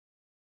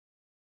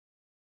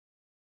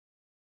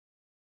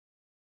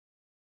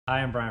Hi,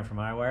 I'm Brian from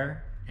iWire,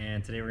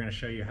 and today we're going to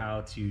show you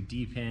how to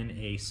depin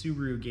a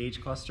Subaru Gauge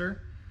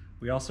Cluster.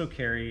 We also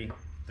carry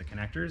the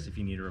connectors if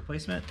you need a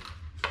replacement,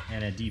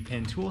 and a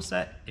depin tool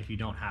set if you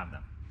don't have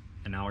them.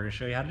 And now we're going to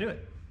show you how to do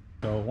it.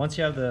 So once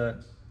you have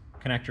the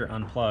connector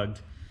unplugged,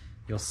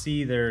 you'll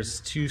see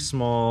there's two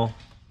small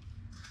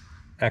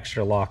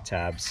extra lock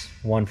tabs,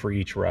 one for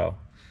each row.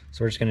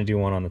 So we're just going to do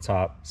one on the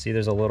top. See,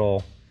 there's a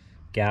little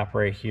gap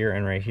right here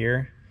and right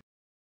here.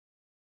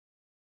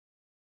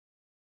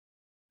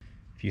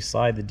 If you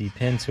slide the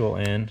depin tool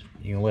in,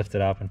 you can lift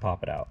it up and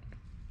pop it out.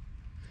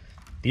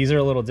 These are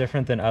a little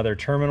different than other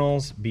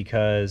terminals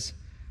because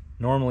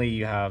normally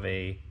you have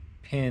a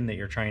pin that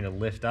you're trying to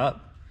lift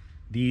up.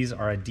 These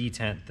are a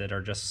detent that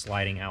are just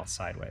sliding out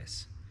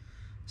sideways.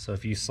 So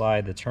if you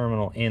slide the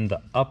terminal in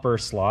the upper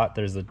slot,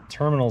 there's the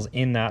terminals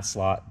in that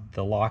slot,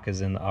 the lock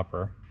is in the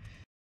upper.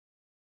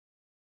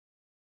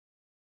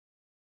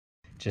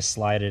 Just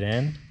slide it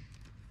in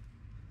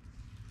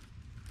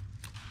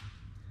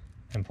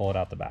and pull it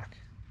out the back.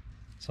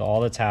 So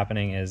all that's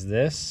happening is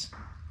this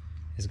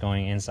is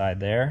going inside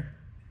there,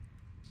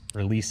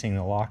 releasing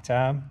the lock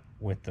tab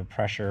with the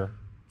pressure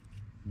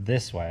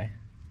this way,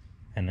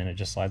 and then it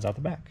just slides out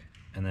the back.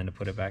 And then to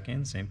put it back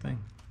in, same thing.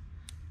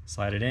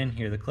 Slide it in,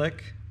 hear the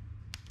click,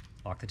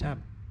 lock the tab.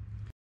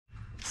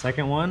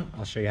 Second one,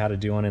 I'll show you how to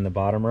do one in the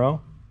bottom row.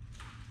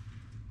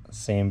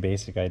 Same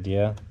basic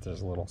idea.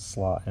 There's a little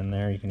slot in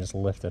there. You can just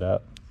lift it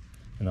up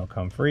and they'll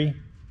come free.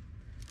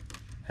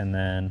 And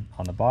then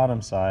on the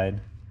bottom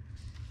side,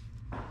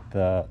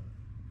 the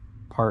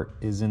part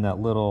is in that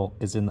little,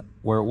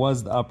 where it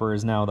was the upper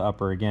is now the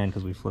upper again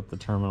because we flipped the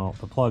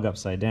plug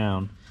upside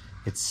down.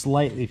 It's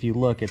slightly, if you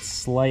look, it's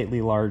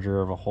slightly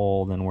larger of a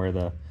hole than where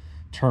the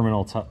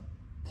terminal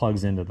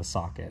plugs into the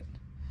socket.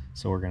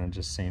 So we're gonna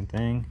just same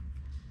thing.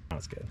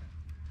 That's good.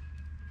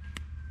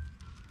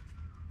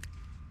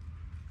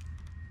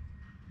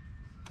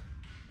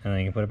 And then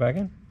you can put it back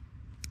in.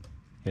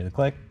 Hear the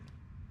click,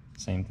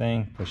 same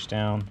thing, push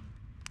down,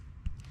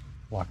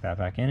 lock that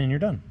back in, and you're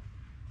done.